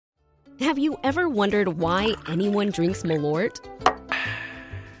Have you ever wondered why anyone drinks Malort?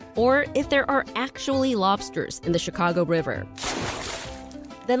 Or if there are actually lobsters in the Chicago River?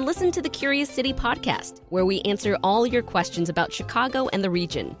 Then listen to the Curious City podcast, where we answer all your questions about Chicago and the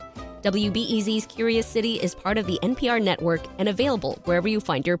region. WBEZ's Curious City is part of the NPR network and available wherever you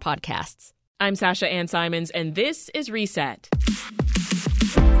find your podcasts. I'm Sasha Ann Simons, and this is Reset.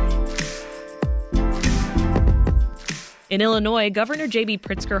 In Illinois, Governor J.B.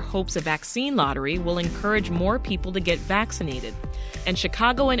 Pritzker hopes a vaccine lottery will encourage more people to get vaccinated. And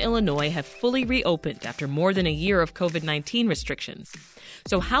Chicago and Illinois have fully reopened after more than a year of COVID-19 restrictions.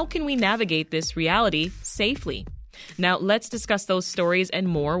 So how can we navigate this reality safely? Now, let's discuss those stories and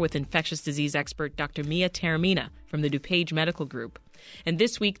more with infectious disease expert Dr. Mia Taormina from the DuPage Medical Group. And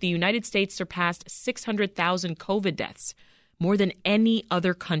this week, the United States surpassed 600,000 COVID deaths, more than any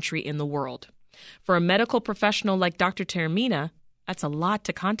other country in the world. For a medical professional like Dr. Taormina, that's a lot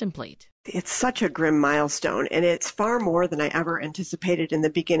to contemplate. It's such a grim milestone, and it's far more than I ever anticipated in the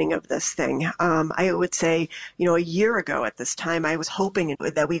beginning of this thing. I would say, a year ago at this time, I was hoping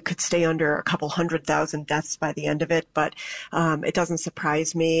that we could stay under a couple 100,000 deaths by the end of it, but it doesn't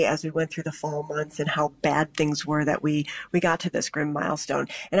surprise me as we went through the fall months and how bad things were that we got to this grim milestone.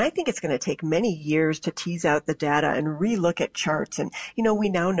 And I think it's going to take many years to tease out the data and relook at charts. And, we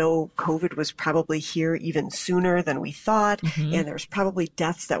now know COVID was probably here even sooner than we thought, and there's probably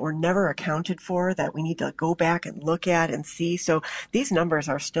deaths that were never accounted for that we need to go back and look at and see. So these numbers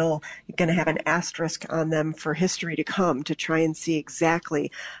are still going to have an asterisk on them for history to come to try and see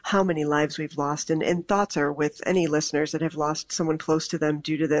exactly how many lives we've lost. And thoughts are with any listeners that have lost someone close to them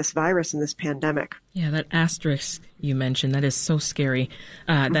due to this virus and this pandemic. Yeah, that asterisk you mentioned, that is so scary,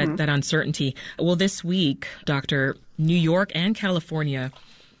 that uncertainty. Well, this week, Doctor, New York and California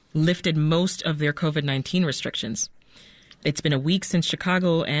lifted most of their COVID-19 restrictions. It's been a week since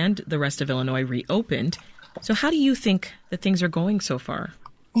Chicago and the rest of Illinois reopened. So how do you think that things are going so far?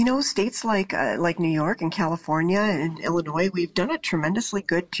 States like New York and California and Illinois, we've done a tremendously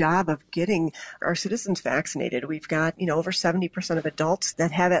good job of getting our citizens vaccinated. We've got, over 70% of adults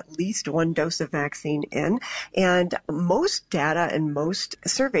that have at least one dose of vaccine in. And most data and most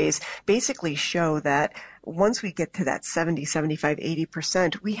surveys basically show that once we get to that 70, 75,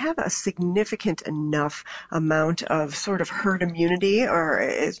 80%, we have a significant enough amount of sort of herd immunity, or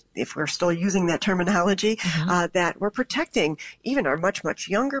if we're still using that terminology, that we're protecting even our much, much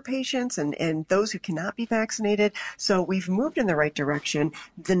younger patients and those who cannot be vaccinated. So we've moved in the right direction.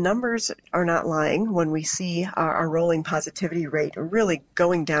 The numbers are not lying when we see our rolling positivity rate really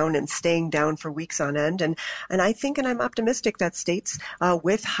going down and staying down for weeks on end. And I think, and I'm optimistic that states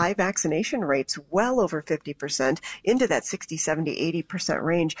with high vaccination rates, well over 50%, into that 60, 70, 80%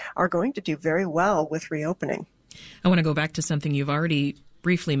 range, are going to do very well with reopening. I want to go back to something you've already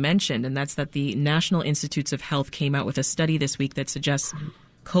briefly mentioned, and that's that the National Institutes of Health came out with a study this week that suggests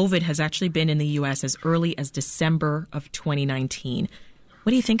COVID has actually been in the U.S. as early as December of 2019.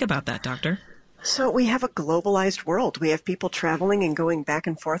 What do you think about that, Doctor? So we have a globalized world. We have people traveling and going back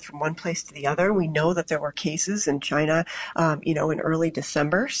and forth from one place to the other. We know that there were cases in China, in early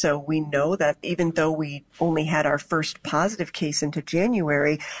December. So we know that even though we only had our first positive case into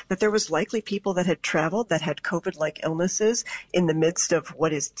January, that there was likely people that had traveled that had COVID-like illnesses in the midst of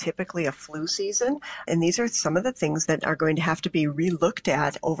what is typically a flu season. And these are some of the things that are going to have to be relooked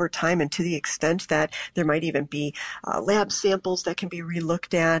at over time, and to the extent that there might even be lab samples that can be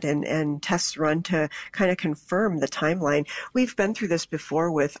relooked at and tests run to kind of confirm the timeline. We've been through this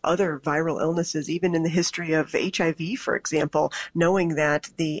before with other viral illnesses, even in the history of HIV, for example, knowing that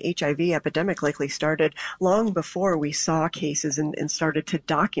the HIV epidemic likely started long before we saw cases and started to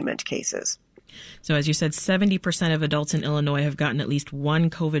document cases. So as you said, 70% of adults in Illinois have gotten at least one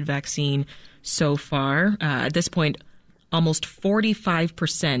COVID vaccine so far. At this point, almost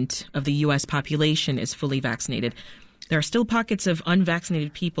 45% of the U.S. population is fully vaccinated. There are still pockets of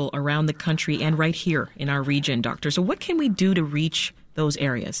unvaccinated people around the country and right here in our region, Doctor. So what can we do to reach those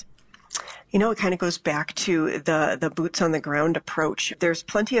areas? It kind of goes back to the boots on the ground approach. There's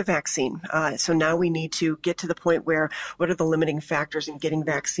plenty of vaccine. So now we need to get to the point where what are the limiting factors in getting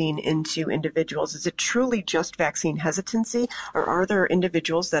vaccine into individuals? Is it truly just vaccine hesitancy, or are there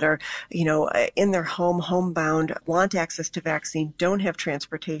individuals that are, in their homebound, want access to vaccine, don't have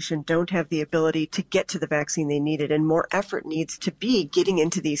transportation, don't have the ability to get to the vaccine they needed, and more effort needs to be getting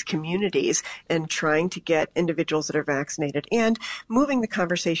into these communities and trying to get individuals that are vaccinated and moving the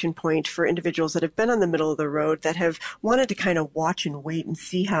conversation point for individuals individuals that have been on the middle of the road that have wanted to kind of watch and wait and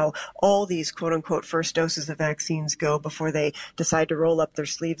see how all these quote unquote first doses of vaccines go before they decide to roll up their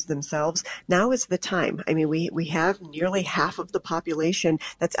sleeves themselves. Now is the time. I mean, we have nearly half of the population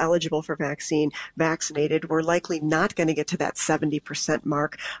that's eligible for vaccine vaccinated. We're likely not going to get to that 70%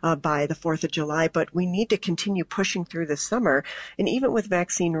 mark by the 4th of July, but we need to continue pushing through this summer. And even with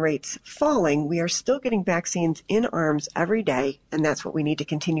vaccine rates falling, we are still getting vaccines in arms every day, and that's what we need to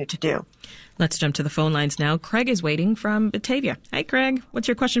continue to do. Let's jump to the phone lines now. Craig is waiting from Batavia. Hi, Craig. What's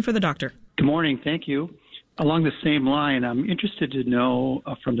your question for the doctor? Good morning. Thank you. Along the same line, I'm interested to know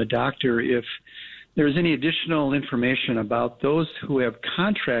from the doctor if there's any additional information about those who have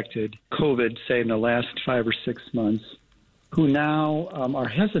contracted COVID, say, in the last 5 or 6 months, who now are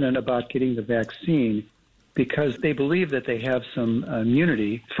hesitant about getting the vaccine because they believe that they have some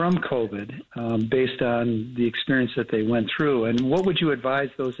immunity from COVID based on the experience that they went through. And what would you advise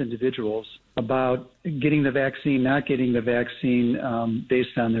those individuals about getting the vaccine, not getting the vaccine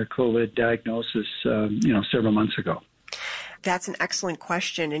based on their COVID diagnosis, several months ago? That's an excellent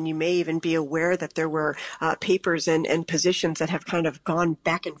question, and you may even be aware that there were papers and positions that have kind of gone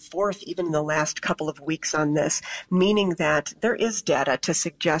back and forth even in the last couple of weeks on this, meaning that there is data to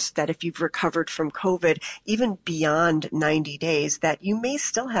suggest that if you've recovered from COVID, even beyond 90 days, that you may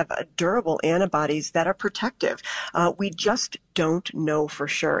still have durable antibodies that are protective. We just don't know for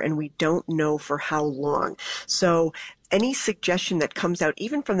sure, and we don't know for how long. So any suggestion that comes out,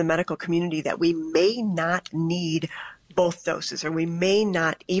 even from the medical community, that we may not need both doses, or we may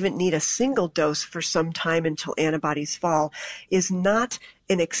not even need a single dose for some time until antibodies fall, is not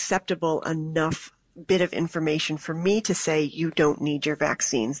an acceptable enough bit of information for me to say you don't need your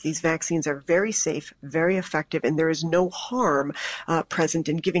vaccines. These vaccines are very safe, very effective, and there is no harm present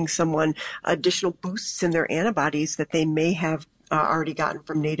in giving someone additional boosts in their antibodies that they may have already gotten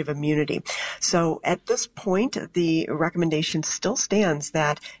from native immunity. So at this point, the recommendation still stands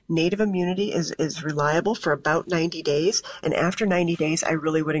that native immunity is reliable for about 90 days. And after 90 days, I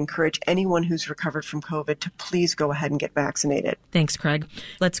really would encourage anyone who's recovered from COVID to please go ahead and get vaccinated. Thanks, Craig.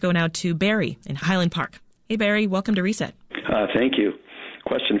 Let's go now to Barry in Highland Park. Hey, Barry, welcome to Reset. Thank you.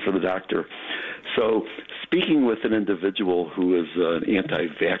 Question for the doctor. So speaking with an individual who is an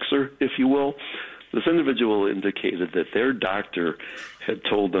anti-vaxxer, if you will, this individual indicated that their doctor had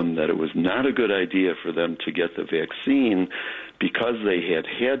told them that it was not a good idea for them to get the vaccine because they had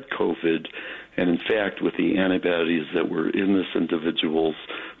had COVID, and in fact, with the antibodies that were in this individual's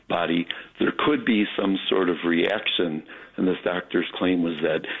body, there could be some sort of reaction. And this doctor's claim was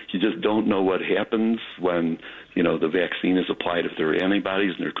that you just don't know what happens when, the vaccine is applied if there are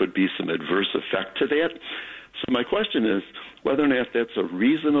antibodies, and there could be some adverse effect to that. So my question is whether or not that's a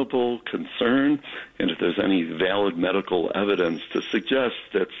reasonable concern, and if there's any valid medical evidence to suggest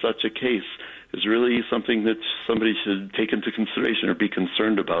that such a case is really something that somebody should take into consideration or be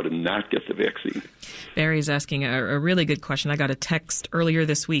concerned about and not get the vaccine. Barry's asking a really good question. I got a text earlier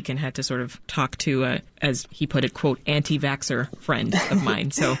this week and had to sort of talk to, as he put it, quote, anti-vaxxer friend of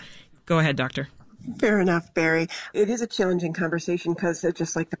mine. So go ahead, doctor. Fair enough, Barry. It is a challenging conversation because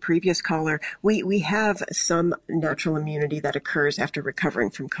just like the previous caller, we have some natural immunity that occurs after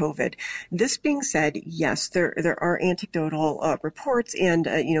recovering from COVID. This being said, yes, there are anecdotal reports and,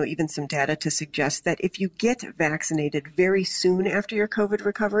 even some data to suggest that if you get vaccinated very soon after your COVID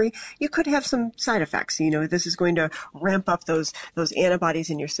recovery, you could have some side effects. This is going to ramp up those antibodies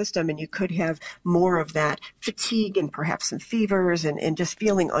in your system, and you could have more of that fatigue and perhaps some fevers and just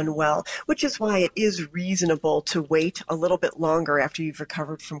feeling unwell, which is why it is reasonable to wait a little bit longer after you've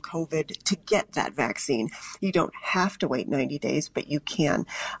recovered from COVID to get that vaccine. You don't have to wait 90 days, but you can.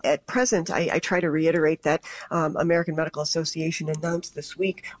 At present, I try to reiterate that American Medical Association announced this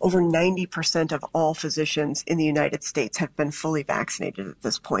week over 90% of all physicians in the United States have been fully vaccinated at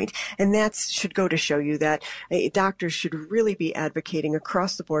this point. And that should go to show you that doctors should really be advocating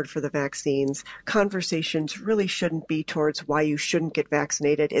across the board for the vaccines. Conversations really shouldn't be towards why you shouldn't get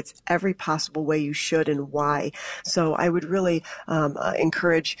vaccinated. It's every possible way you should and why. So I would really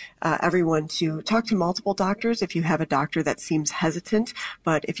encourage everyone to talk to multiple doctors if you have a doctor that seems hesitant.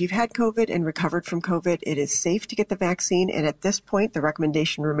 But if you've had COVID and recovered from COVID, it is safe to get the vaccine. And at this point, the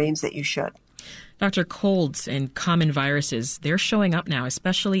recommendation remains that you should. Dr. Colds and common viruses, they're showing up now,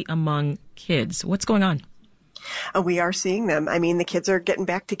 especially among kids. What's going on? We are seeing them. I mean, the kids are getting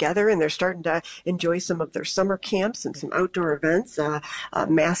back together and they're starting to enjoy some of their summer camps and some outdoor events.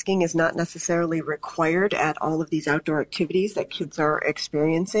 Masking is not necessarily required at all of these outdoor activities that kids are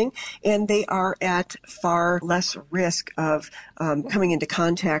experiencing, and they are at far less risk of coming into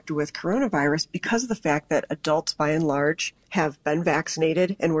contact with coronavirus because of the fact that adults, by and large, have been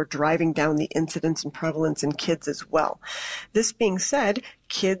vaccinated, and we're driving down the incidence and prevalence in kids as well. This being said,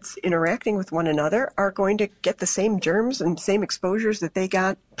 kids interacting with one another are going to get the same germs and same exposures that they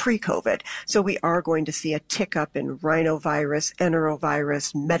got pre-COVID. So we are going to see a tick up in rhinovirus,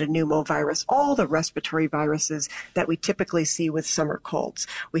 enterovirus, metapneumovirus, all the respiratory viruses that we typically see with summer colds.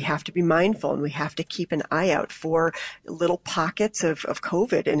 We have to be mindful, and we have to keep an eye out for little pockets of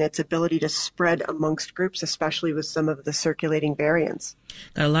COVID and its ability to spread amongst groups, especially with some of the circulating variants.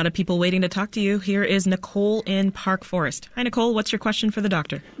 Got a lot of people waiting to talk to you. Here is Nicole in Park Forest. Hi, Nicole. What's your question for the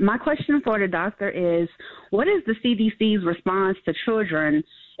doctor? My question for the doctor is, what is the CDC's response to children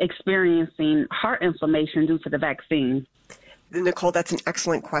experiencing heart inflammation due to the vaccine? Nicole, that's an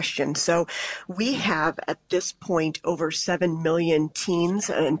excellent question. So we have at this point over 7 million teens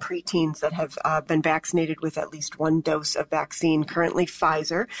and preteens that have been vaccinated with at least one dose of vaccine, currently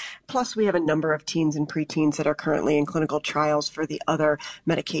Pfizer. Plus we have a number of teens and preteens that are currently in clinical trials for the other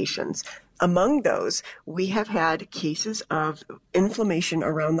medications. Among those, we have had cases of inflammation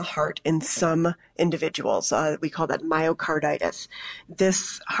around the heart in some individuals. We call that myocarditis.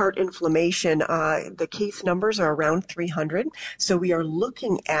 This heart inflammation, the case numbers are around 300. So we are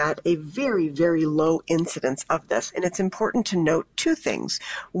looking at a very, very low incidence of this. And it's important to note two things.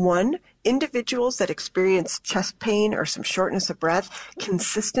 One, individuals that experience chest pain or some shortness of breath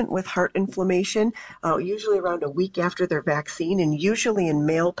consistent with heart inflammation, usually around a week after their vaccine, and usually in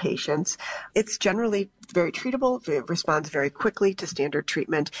male patients, it's generally very treatable. It responds very quickly to standard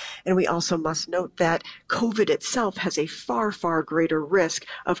treatment. And we also must note that COVID itself has a far, far greater risk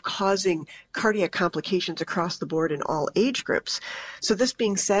of causing cardiac complications across the board in all age groups. So this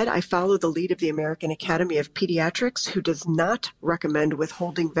being said, I follow the lead of the American Academy of Pediatrics, who does not recommend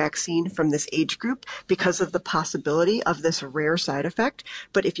withholding vaccine from this age group because of the possibility of this rare side effect.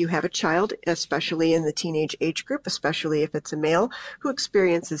 But if you have a child, especially in the teenage age group, especially if it's a male, who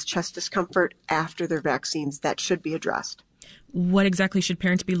experiences chest discomfort after their vaccines, that should be addressed. What exactly should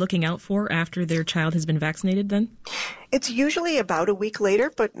parents be looking out for after their child has been vaccinated then? It's usually about a week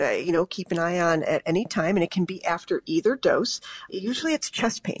later, but, keep an eye on at any time, and it can be after either dose. Usually it's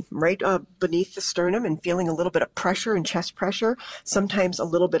chest pain, right beneath the sternum, and feeling a little bit of pressure and chest pressure, sometimes a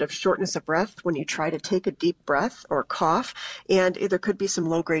little bit of shortness of breath when you try to take a deep breath or cough, and there could be some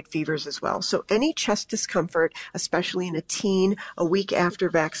low-grade fevers as well. So any chest discomfort, especially in a teen, a week after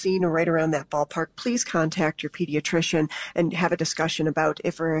vaccine or right around that ballpark, please contact your pediatrician and have a discussion about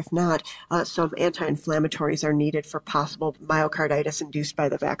if not, some anti-inflammatories are needed for possible myocarditis induced by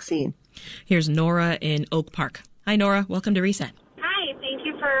the vaccine. Here's Nora in Oak Park. Hi, Nora. Welcome to Reset. Hi. Thank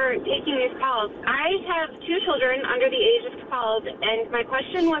you for taking these calls. I have 2 children under the age of 12, and my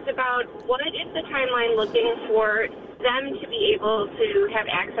question was about what is the timeline looking for them to be able to have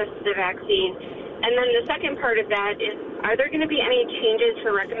access to the vaccine? And then the second part of that is, are there going to be any changes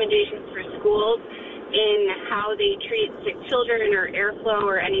for recommendations for schools in how they treat sick children or airflow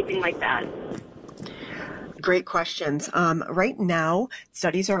or anything like that? Great questions. Right now,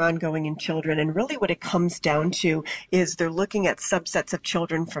 studies are ongoing in children, and really what it comes down to is they're looking at subsets of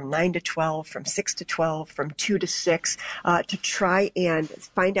children from 9 to 12, from 6 to 12, from 2 to 6, to try and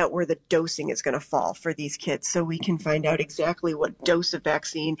find out where the dosing is going to fall for these kids, so we can find out exactly what dose of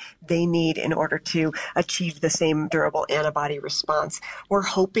vaccine they need in order to achieve the same durable antibody response. We're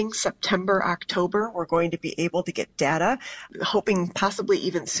hoping September, October, we're going to be able to get data, hoping possibly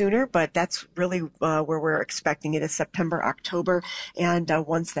even sooner, but that's really where we're expecting it is September, October. And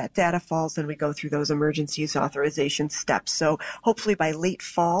once that data falls, then we go through those emergency use authorization steps. So hopefully by late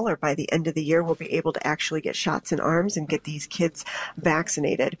fall or by the end of the year, we'll be able to actually get shots in arms and get these kids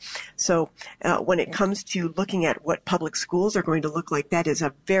vaccinated. So when it comes to looking at what public schools are going to look like, that is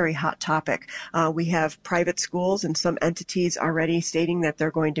a very hot topic. We have private schools and some entities already stating that they're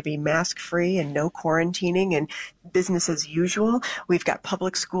going to be mask-free and no quarantining and business as usual. We've got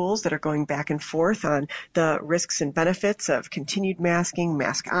public schools that are going back and forth on the risks and benefits of continued masking,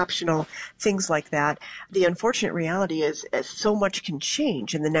 mask optional, things like that. The unfortunate reality is so much can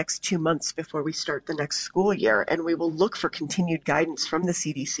change in the next 2 months before we start the next school year, and we will look for continued guidance from the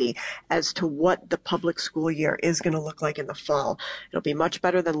CDC as to what the public school year is going to look like in the fall. It'll be much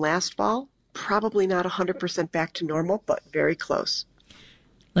better than last fall, probably not 100% back to normal, but very close.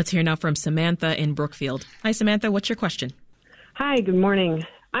 Let's hear now from Samantha in Brookfield. Hi, Samantha. What's your question? Hi, good morning.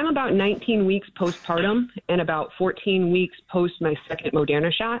 I'm about 19 weeks postpartum and about 14 weeks post my second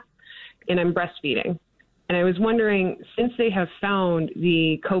Moderna shot, and I'm breastfeeding. And I was wondering, since they have found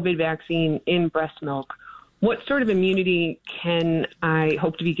the COVID vaccine in breast milk, what sort of immunity can I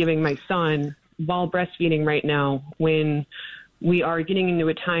hope to be giving my son while breastfeeding right now when we are getting into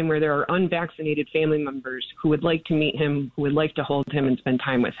a time where there are unvaccinated family members who would like to meet him, who would like to hold him and spend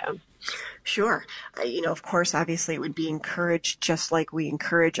time with him. Sure. Of course, obviously, it would be encouraged, just like we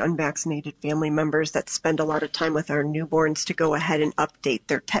encourage unvaccinated family members that spend a lot of time with our newborns to go ahead and update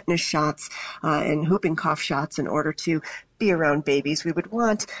their tetanus shots and whooping cough shots in order to be around babies. We would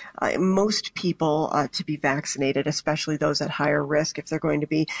want most people to be vaccinated, especially those at higher risk if they're going to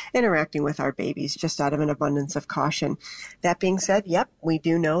be interacting with our babies, just out of an abundance of caution. That being said, yep, we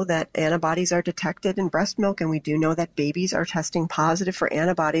do know that antibodies are detected in breast milk, and we do know that babies are testing positive for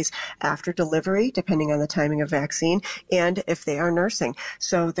antibodies after delivery, depending on the timing of vaccine, and if they are nursing.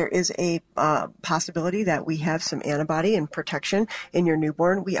 So there is a possibility that we have some antibody and protection in your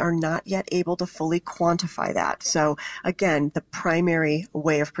newborn. We are not yet able to fully quantify that. So again, the primary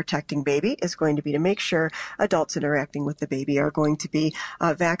way of protecting baby is going to be to make sure adults interacting with the baby are going to be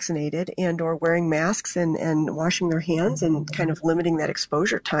vaccinated and or wearing masks and washing their hands and kind of limiting that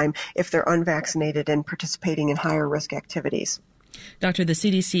exposure time if they're unvaccinated and participating in higher risk activities. Doctor, the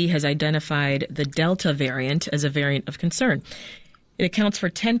CDC has identified the Delta variant as a variant of concern. It accounts for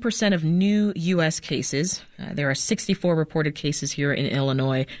 10% of new U.S. cases. There are 64 reported cases here in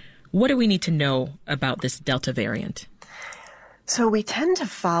Illinois. What do we need to know about this Delta variant? So we tend to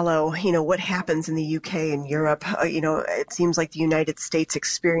follow, what happens in the UK and Europe. It seems like the United States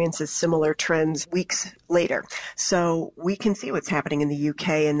experiences similar trends weeks later. So we can see what's happening in the UK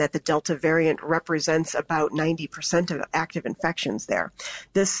and that the Delta variant represents about 90% of active infections there.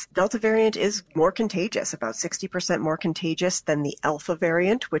 This Delta variant is more contagious, about 60% more contagious than the Alpha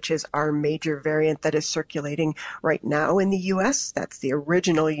variant, which is our major variant that is circulating right now in the US. That's the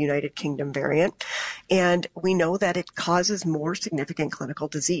original United Kingdom variant. And we know that it causes more significant clinical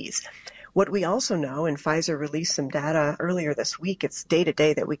disease. What we also know, and Pfizer released some data earlier this week, it's day to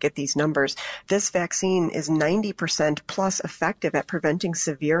day that we get these numbers, this vaccine is 90% plus effective at preventing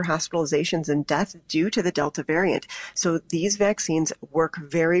severe hospitalizations and death due to the Delta variant. So these vaccines work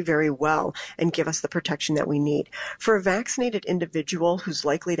very, very well and give us the protection that we need. For a vaccinated individual who's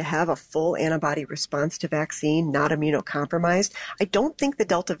likely to have a full antibody response to vaccine, not immunocompromised, I don't think the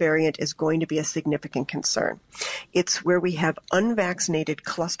Delta variant is going to be a significant concern. It's where we have unvaccinated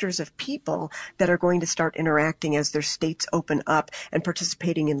clusters of people that are going to start interacting as their states open up and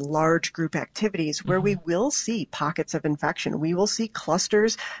participating in large group activities where we will see pockets of infection. We will see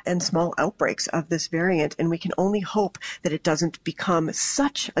clusters and small outbreaks of this variant, and we can only hope that it doesn't become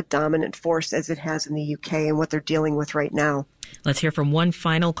such a dominant force as it has in the UK and what they're dealing with right now. Let's hear from one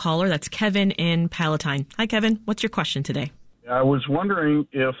final caller. That's Kevin in Palatine. Hi, Kevin. What's your question today? I was wondering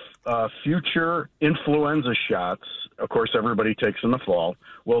if future influenza shots, of course, everybody takes in the fall,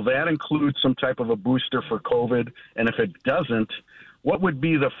 will that include some type of a booster for COVID? And if it doesn't, what would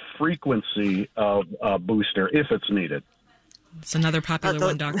be the frequency of a booster if it's needed? It's another popular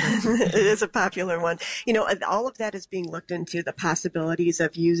one, Doctor. It is a popular one. All of that is being looked into, the possibilities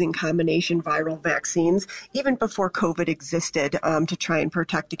of using combination viral vaccines, even before COVID existed, to try and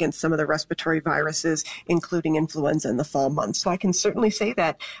protect against some of the respiratory viruses, including influenza in the fall months. So I can certainly say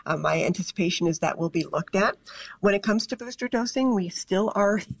that my anticipation is that will be looked at. When it comes to booster dosing, we still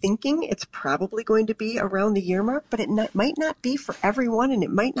are thinking it's probably going to be around the year mark, but it might not be for everyone, and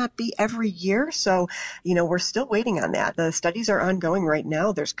it might not be every year. So, we're still waiting on that. The studies are ongoing right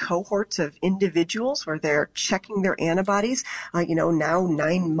now. There's cohorts of individuals where they're checking their antibodies, now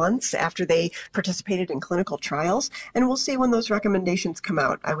 9 months after they participated in clinical trials. And we'll see when those recommendations come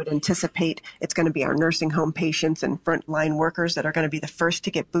out. I would anticipate it's going to be our nursing home patients and frontline workers that are going to be the first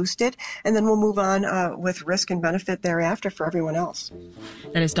to get boosted. And then we'll move on with risk and benefit thereafter for everyone else.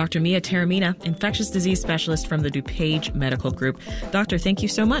 That is Dr. Mia Taormina, infectious disease specialist from the DuPage Medical Group. Doctor, thank you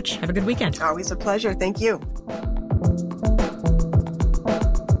so much. Have a good weekend. Always a pleasure. Thank you.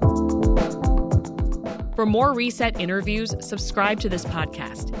 For more Reset interviews, subscribe to this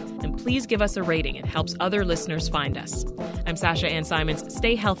podcast. And please give us a rating. It helps other listeners find us. I'm Sasha Ann Simons.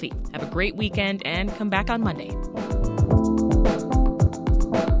 Stay healthy. Have a great weekend and come back on Monday.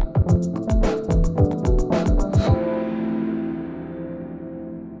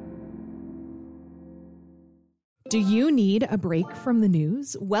 Do you need a break from the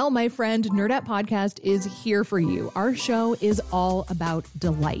news? Well, my friend, Nerdette Podcast is here for you. Our show is all about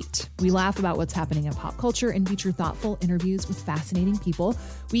delight. We laugh about what's happening in pop culture and feature thoughtful interviews with fascinating people.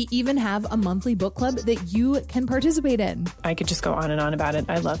 We even have a monthly book club that you can participate in. I could just go on and on about it.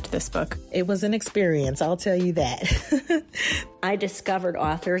 I loved this book. It was an experience, I'll tell you that. I discovered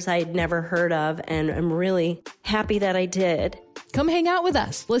authors I had never heard of, and I'm really happy that I did. Come hang out with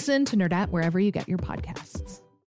us. Listen to Nerdette wherever you get your podcasts.